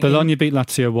final day. I think Bologna beat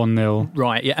Lazio 1-0.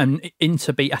 Right, yeah, and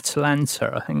Inter beat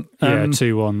Atalanta, I think.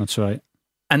 2-1, that's right.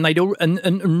 And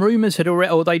and rumours had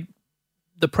already...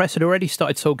 The press had already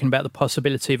started talking about the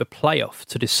possibility of a playoff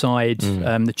to decide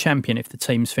the champion if the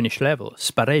teams finished level,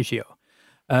 spareggio.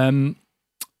 And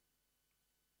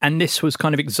this was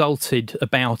kind of exalted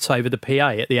about over the PA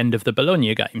at the end of the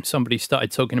Bologna game. Somebody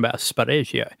started talking about a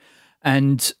spareggio.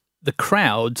 And the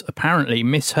crowd apparently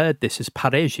misheard this as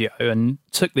pareggio and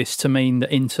took this to mean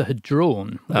that Inter had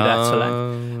drawn with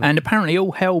Atalanta. And apparently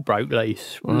all hell broke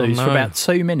loose for about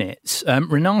 2 minutes.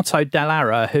 Renato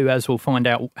Dall'Ara, who, as we'll find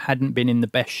out, hadn't been in the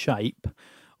best shape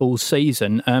all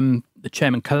season, the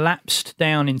chairman collapsed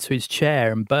down into his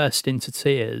chair and burst into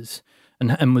tears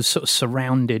and was sort of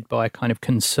surrounded by kind of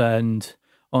concerned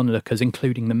onlookers,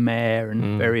 including the mayor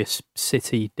and various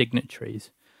city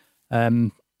dignitaries.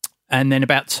 And then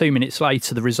about 2 minutes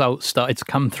later, the results started to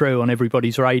come through on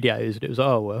everybody's radios. And it was,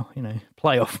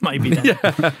 playoff maybe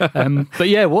then. But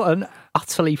yeah, what an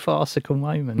utterly farcical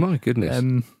moment. My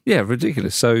goodness. Yeah,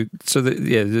 ridiculous. So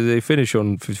they finish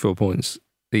on 54 points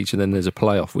each, and then there's a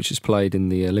playoff, which is played in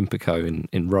the Olimpico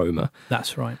in Roma.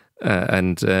 That's right.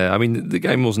 I mean, the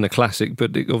game wasn't a classic,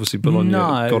 but obviously Bologna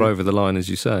got over the line, as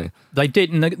you say. They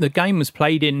did, and the game was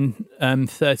played in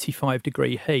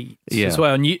 35-degree heat as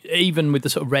well. And even with the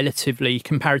sort of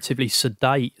comparatively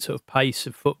sedate sort of pace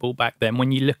of football back then,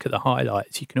 when you look at the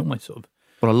highlights, you can almost sort of...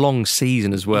 Well, a long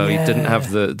season as well. Yeah. You didn't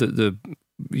have the the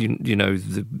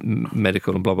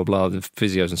medical and blah blah blah, the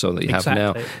physios and so on that you have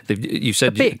now. You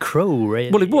said a bit cruel,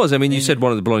 really. Well, it was. I mean, you said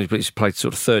one of the Bologna players played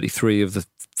sort of 33 of the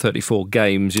 34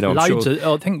 games. You know,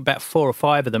 I think about 4 or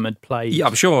 5 of them had played. Yeah,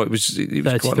 I'm sure it was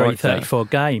 33, quite like 34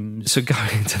 games. So going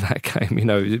into that game,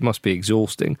 it must be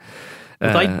exhausting.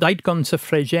 Well, they'd gone to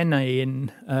Fregene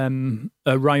in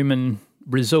a Roman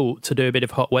resort to do a bit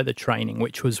of hot weather training,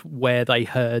 which was where they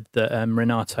heard that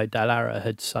Renato Dallara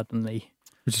had suddenly...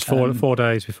 Which is 4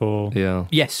 days before. Yeah.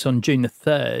 Yes, on June the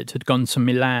 3rd, had gone to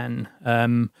Milan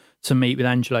to meet with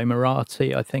Angelo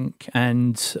Moratti, I think,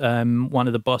 and one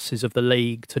of the bosses of the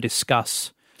league to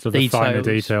discuss the finer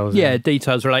details. Yeah,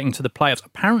 details relating to the playoffs.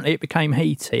 Apparently, it became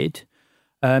heated.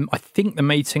 I think the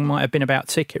meeting might have been about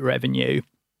ticket revenue.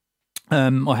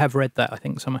 I have read that, I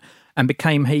think, somewhere. And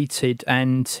became heated,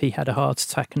 and he had a heart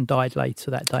attack and died later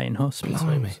that day in hospital.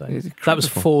 So that was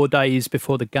 4 days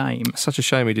before the game. Such a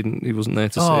shame he wasn't there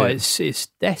to see it. It's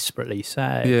desperately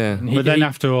sad. Yeah. But then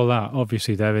after all that,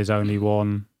 obviously there is only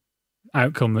one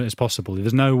outcome that is possible.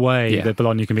 There's no way that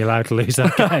Bologna can be allowed to lose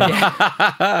that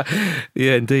game.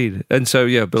 Yeah, indeed. And so,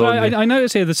 Bologna... So I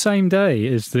noticed here the same day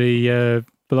as the...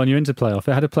 Bologna Inter playoff.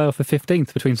 It had a playoff for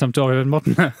 15th between Sampdoria and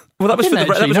Modena. Well, that was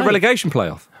a relegation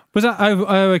playoff. Was that?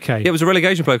 Oh, okay. Yeah, it was a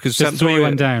relegation playoff because Sampdoria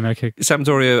went down. Okay.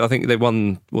 Sampdoria, I think they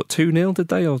won 2-0, did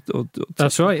they? Or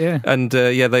that's right. Yeah. And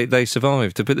they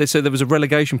survived. But they said there was a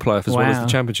relegation playoff as well as the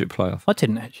championship playoff. I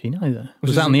didn't actually know that.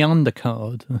 Was that on the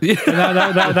undercard? Yeah.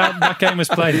 that game was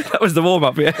played. That was the warm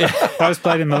up. Yeah. That was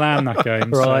played in Milan. That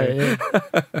game. Right.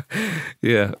 So.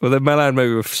 Yeah. Well, then Milan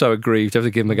maybe were so aggrieved to have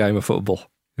to give them a game of football.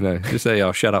 Just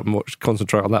say, shut up and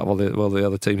concentrate on that while the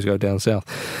other teams go down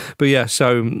south. But yeah,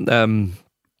 so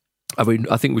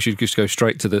I think we should just go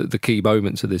straight to the key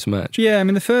moments of this match. Yeah, I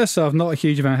mean, the first half, not a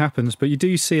huge amount happens, but you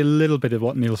do see a little bit of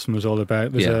what Nielsen was all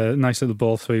about. There's a nice little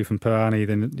ball through from Pirani,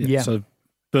 then sort of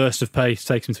burst of pace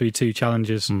takes him through 2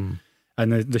 challenges, and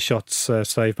the shots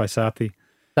saved by Sati.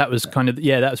 That was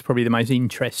that was probably the most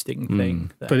interesting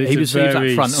thing. But he was up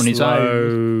front on his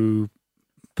own.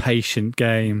 Patient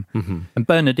game. And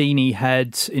Bernardini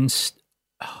had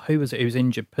who was it? He was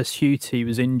injured. Persuti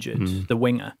was injured, the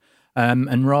winger.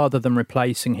 And rather than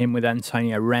replacing him with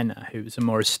Antonio Renna, who was a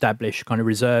more established kind of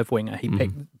reserve winger, he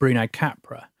picked Bruno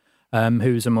Capra,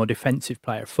 who was a more defensive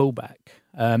player, fullback.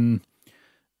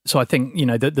 So I think,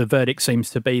 the verdict seems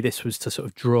to be this was to sort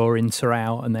of draw Inter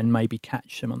out and then maybe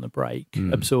catch them on the break,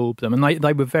 absorb them. And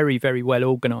they were very, very well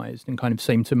organised and kind of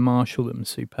seemed to marshal them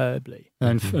superbly.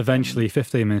 And eventually,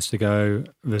 15 minutes to go,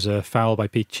 there's a foul by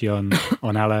Picci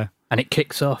on Alla. And it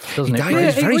kicks off, doesn't it?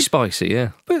 It's very spicy, yeah.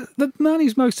 But the man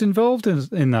who's most involved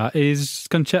in that is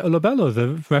Concetto Lobello,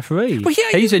 the referee. Well,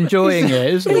 he's enjoying it,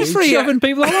 isn't he? He's shoving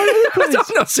people all over the place.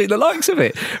 I've not seen the likes of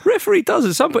it. Referee does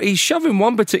at some point. He's shoving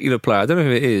one particular player, I don't know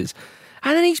who it is,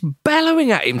 and then he's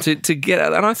bellowing at him to get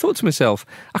out. And I thought to myself,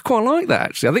 I quite like that,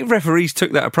 actually. I think referees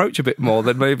took that approach a bit more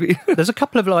than maybe... There's a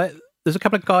couple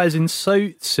of guys in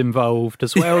suits involved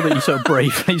as well that you sort of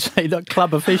briefly say that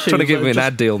club officials trying to give me an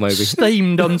ad deal, maybe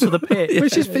steamed onto the pitch.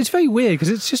 Which is it's very weird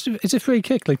because it's a free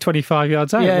kick like 25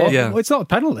 yards out. Well, it's not a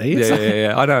penalty.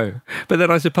 Yeah, I know. But then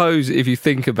I suppose if you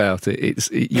think about it,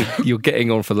 you're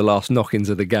getting on for the last knock-ins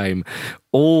of the game.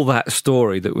 All that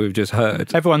story that we've just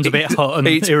heard, everyone's a bit hot and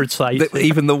irritated.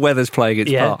 Even the weather's playing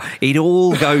its part. It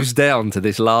all goes down to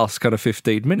this last kind of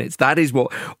 15 minutes. That is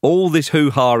what all this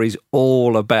hoo-ha is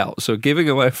all about. So giving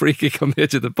away a free kick on the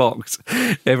edge of the box,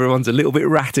 everyone's a little bit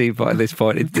ratty by this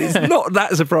point. It's not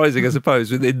that surprising, I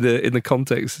suppose, in the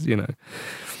context,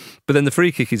 But then the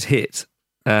free kick is hit,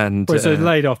 and so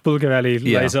laid off. Bulgarelli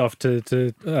lays off to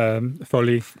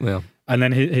Folli, and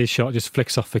then his shot just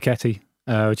flicks off Facchetti.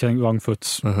 Which I think wrong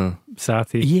foot's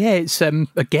Sati. Yeah, it's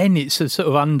again, it's a sort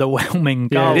of underwhelming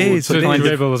goal. Yeah, it is. It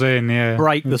dribbles in,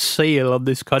 break the seal on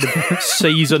this kind of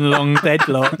season-long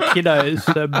deadlock. It's,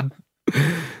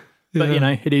 but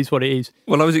it is what it is.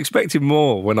 Well, I was expecting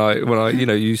more when I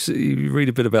you read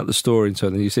a bit about the story and so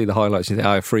on, and you see the highlights and you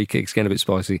think, free kick's getting a bit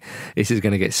spicy. This is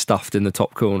going to get stuffed in the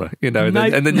top corner, and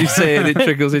then you see it, and it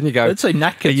trickles in. You go, I'd say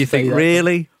knackered. And you think,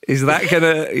 really? Is that going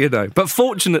to, But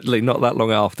fortunately, not that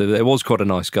long after, there was quite a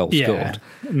nice goal scored.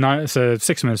 No, so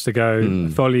 6 minutes to go.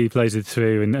 Foley plays it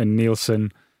through, and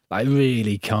Nielsen,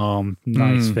 really calm,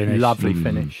 nice finish. Lovely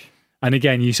finish. And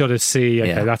again, you sort of see,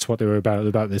 that's what they were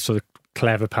about this sort of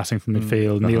clever passing from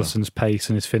midfield, Nielsen's pace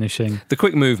and his finishing. The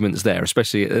quick movements there,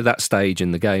 especially at that stage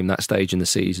in the game, that stage in the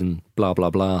season, blah,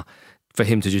 blah, blah, for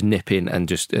him to just nip in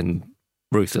and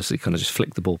ruthlessly kind of just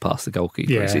flick the ball past the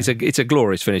goalkeeper. Yeah. It's a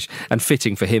glorious finish, and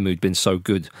fitting for him, who'd been so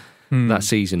good that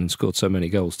season and scored so many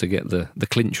goals to get the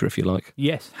clincher, if you like.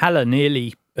 Yes, Haller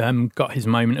nearly got his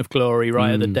moment of glory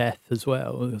right at the death as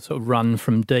well, sort of run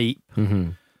from deep.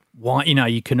 Why,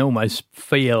 you can almost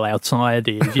feel how tired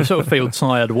he is. You sort of feel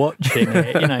tired watching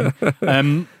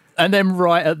it, And then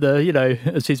right at the,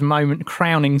 as his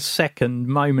crowning second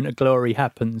moment of glory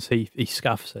happens, he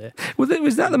scuffs it. Well,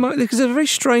 was that the moment? Because it's a very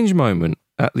strange moment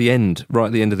at the end, right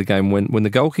at the end of the game, when the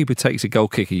goalkeeper takes a goal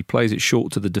kick, he plays it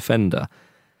short to the defender.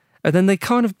 And then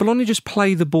Bologna just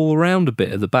play the ball around a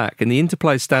bit at the back, and the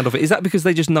interplays stand off it. Is that because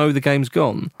they just know the game's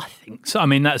gone? I think so. I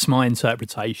mean, that's my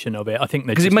interpretation of it. I think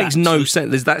because it makes no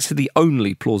sense. That's the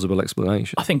only plausible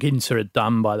explanation. I think Inter had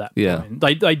done by that point.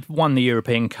 They'd won the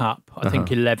European Cup, I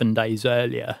think, 11 days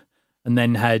earlier, and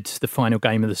then had the final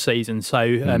game of the season.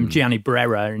 So Gianni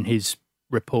Barrera, in his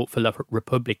report for La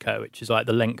Repubblica, which is like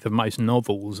the length of most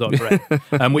novels I've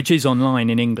read, which is online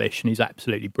in English, and he's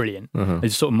absolutely brilliant.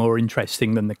 It's sort of more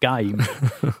interesting than the game.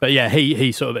 But yeah,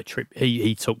 he sort of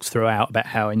he talks throughout about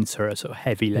how Inter are sort of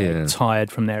heavy-legged,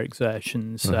 tired from their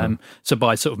exertions. So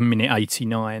by sort of minute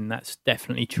 89, that's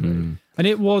definitely true. And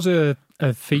it was a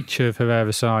feature of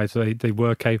Herrera's side. They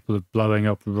were capable of blowing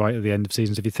up right at the end of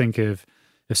seasons. If you think of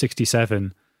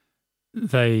 67,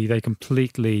 they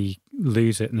completely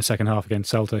lose it in the second half against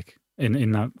Celtic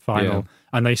in that final.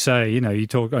 And they say, you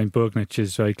talk, Bugnic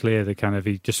is very clear that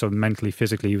he just sort of mentally,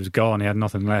 physically, he was gone. He had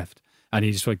nothing left. And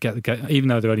he just get the game, even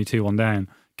though they're only 2-1 down,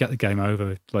 get the game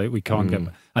over. Like, we can't get.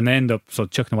 And they end up sort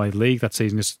of chucking away the league that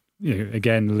season. Just,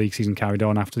 again, the league season carried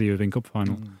on after the European Cup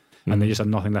final. And they just had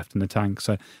nothing left in the tank.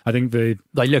 So I think they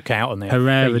look out on their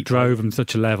Herrera feet, drove them to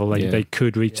such a level they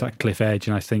could reach that cliff edge,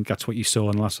 and I think that's what you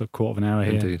saw in the last quarter of an hour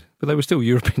here. Indeed. But they were still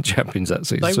European champions that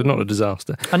season, so not a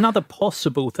disaster. Another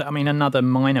possible another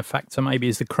minor factor maybe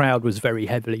is the crowd was very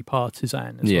heavily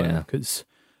partisan as well. Because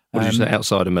what did you say,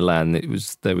 outside of Milan,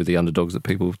 they were the underdogs that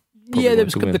people there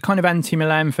was the kind of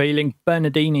anti-Milan feeling.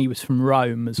 Bernardini was from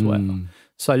Rome as well.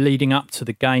 So leading up to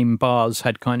the game, bars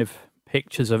had kind of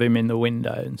pictures of him in the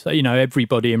window, and so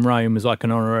everybody in Rome was like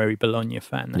an honorary Bologna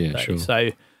fan that day. Sure. So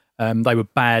they were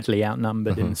badly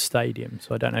outnumbered in the stadium,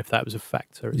 so I don't know if that was a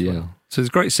factor as well. So there's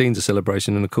great scenes of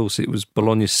celebration, and of course it was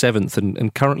Bologna's 7th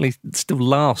and currently still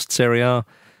last Serie A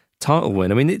title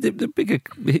win. I mean,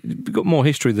 it got more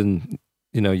history than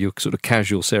your sort of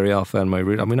casual Serie A fan may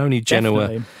read. I mean, only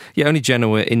Genoa,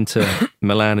 Inter,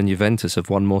 Milan, and Juventus have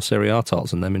won more Serie A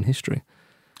titles than them in history.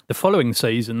 The following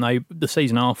season, the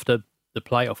season after the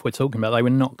playoff we're talking about, they were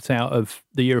knocked out of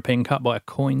the European Cup by a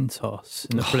coin toss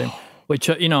in the prelim, which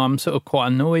I'm sort of quite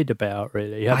annoyed about,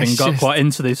 really, having got quite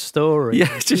into this story. Yeah,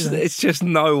 it's just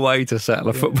no way to settle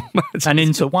a football match. And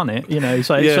Inter won it,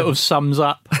 so it sort of sums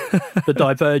up the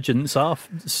divergence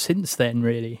since then,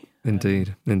 really.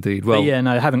 Indeed. Well,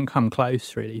 but haven't come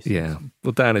close, really. Yeah.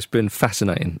 Well, Dan, it's been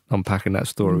fascinating unpacking that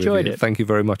story. Enjoyed it. Thank you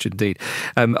very much indeed.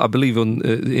 I believe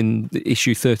in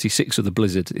issue 36 of The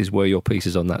Blizzard is where your piece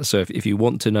is on that. So if you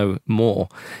want to know more,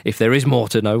 if there is more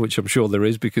to know, which I'm sure there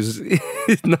is, because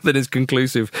nothing is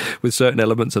conclusive with certain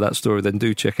elements of that story, then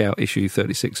do check out issue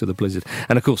 36 of The Blizzard.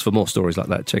 And of course, for more stories like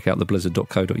that, check out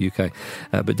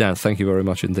theblizzard.co.uk. But Dan, thank you very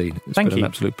much indeed. It's been an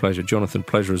absolute pleasure. Jonathan,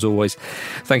 pleasure as always.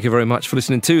 Thank you very much for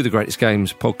listening to the Greatest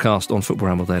Games podcast on Football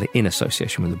Ramble Daily in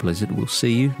association with The Blizzard. We'll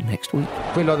see you next week.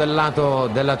 Quello del lato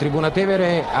della tribuna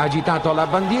Tevere ha agitato la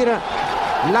bandiera.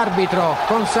 L'arbitro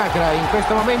consacra in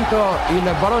questo momento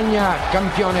il Bologna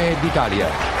campione d'Italia.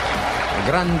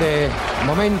 Grande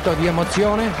momento di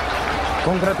emozione.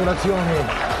 Congratulazioni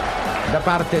da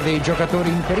parte dei giocatori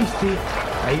interisti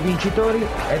ai vincitori,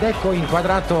 ed ecco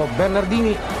inquadrato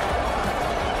Bernardini,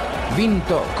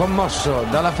 vinto, commosso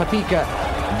dalla fatica,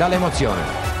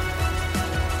 dall'emozione.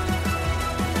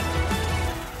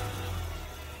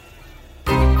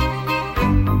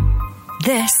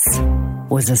 This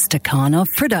was a Stakhanov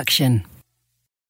production.